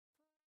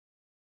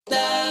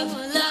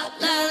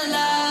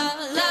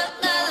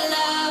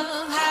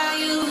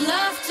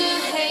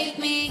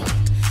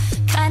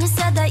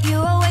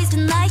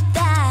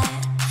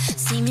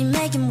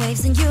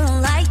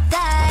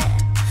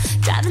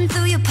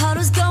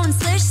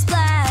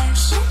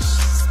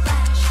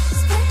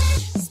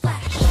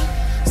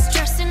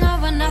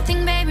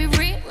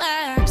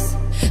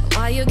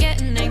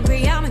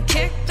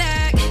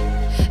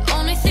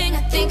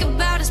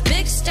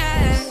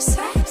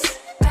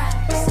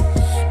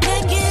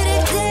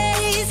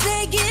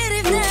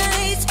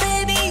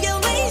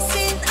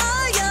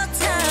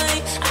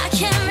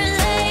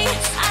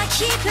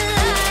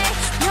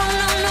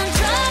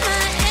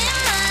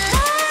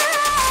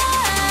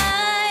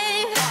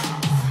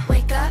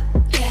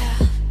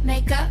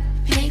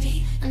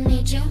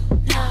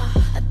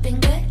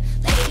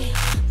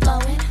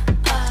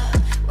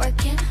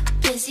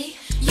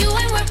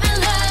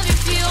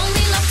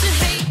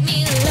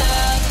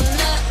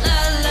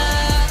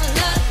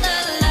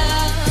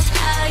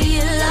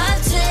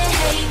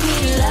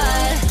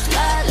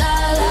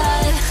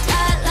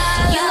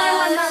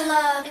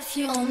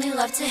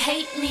love to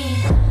hate me.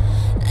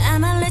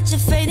 I'ma let you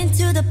fade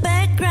into the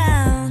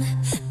background.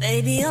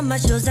 Baby, all my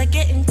shows are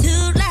getting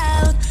too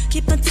loud.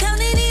 Keep on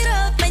turning it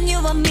up and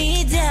you want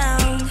me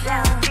down.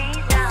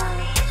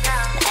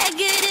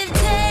 Negative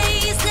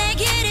taste,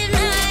 negative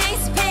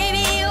nights.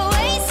 Baby, you're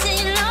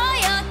wasting all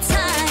your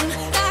time.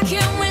 I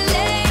can't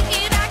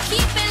relate, I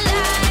keep it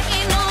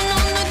light. No, no,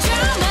 no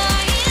drama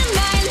in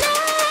my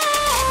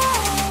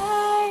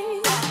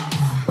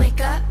life.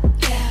 Wake up,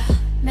 yeah,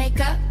 make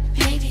up,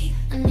 maybe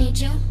I need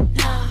you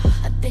now.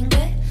 I've been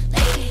good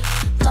lately,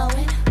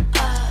 blowing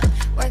up,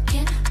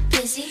 working,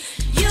 busy.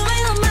 You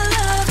ain't on my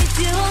love if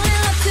you only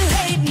love to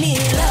hate me.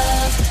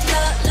 Love,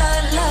 love,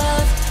 love,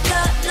 love,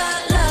 love,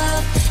 love,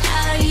 love.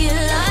 How you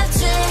love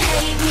to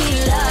hate me.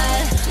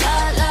 Love,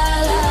 love,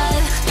 love,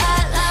 love,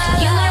 love, love.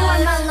 You ain't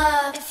want my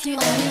love if you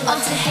only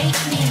love to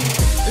hate me.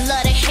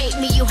 Love to hate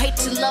me, you hate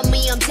to love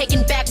me. I'm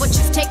taking back what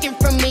you've taken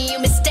from me.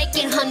 You're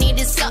mistaken, honey,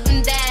 there's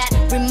something that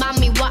remind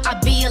me why I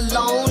be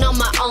alone on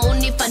my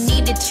own. If I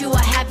needed you,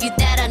 I have you,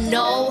 that I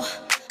know.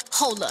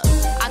 Hold up,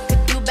 I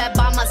could do bad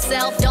by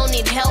myself, don't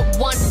need help.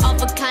 One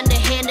of a kind of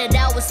hand that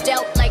I was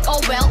dealt, like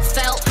oh well,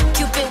 felt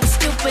Cupid was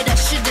stupid, I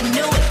should've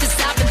knew it. Cause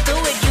I've been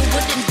through it, you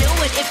wouldn't do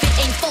it if it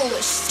ain't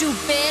foolish,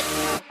 stupid.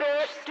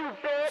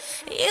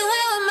 You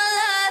ain't want my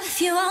love if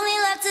you only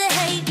love to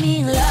hate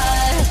me. Love,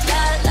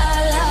 love,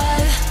 love,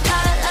 love,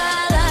 love,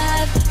 love,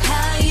 love.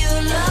 How you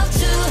love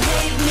to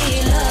hate me.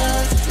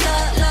 Love,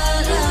 love,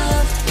 love,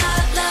 love,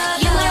 love, love.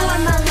 You ain't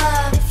want my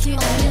love if you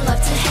only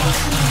love to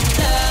hate me.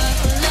 Love,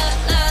 love,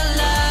 love,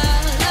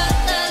 love, love,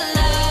 love,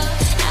 love.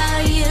 How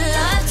you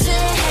love to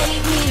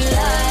hate me.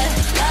 Love,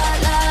 love,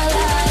 love,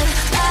 love,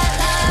 love,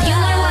 love. You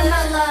ain't want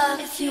my love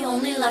if you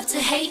only love to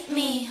hate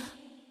me.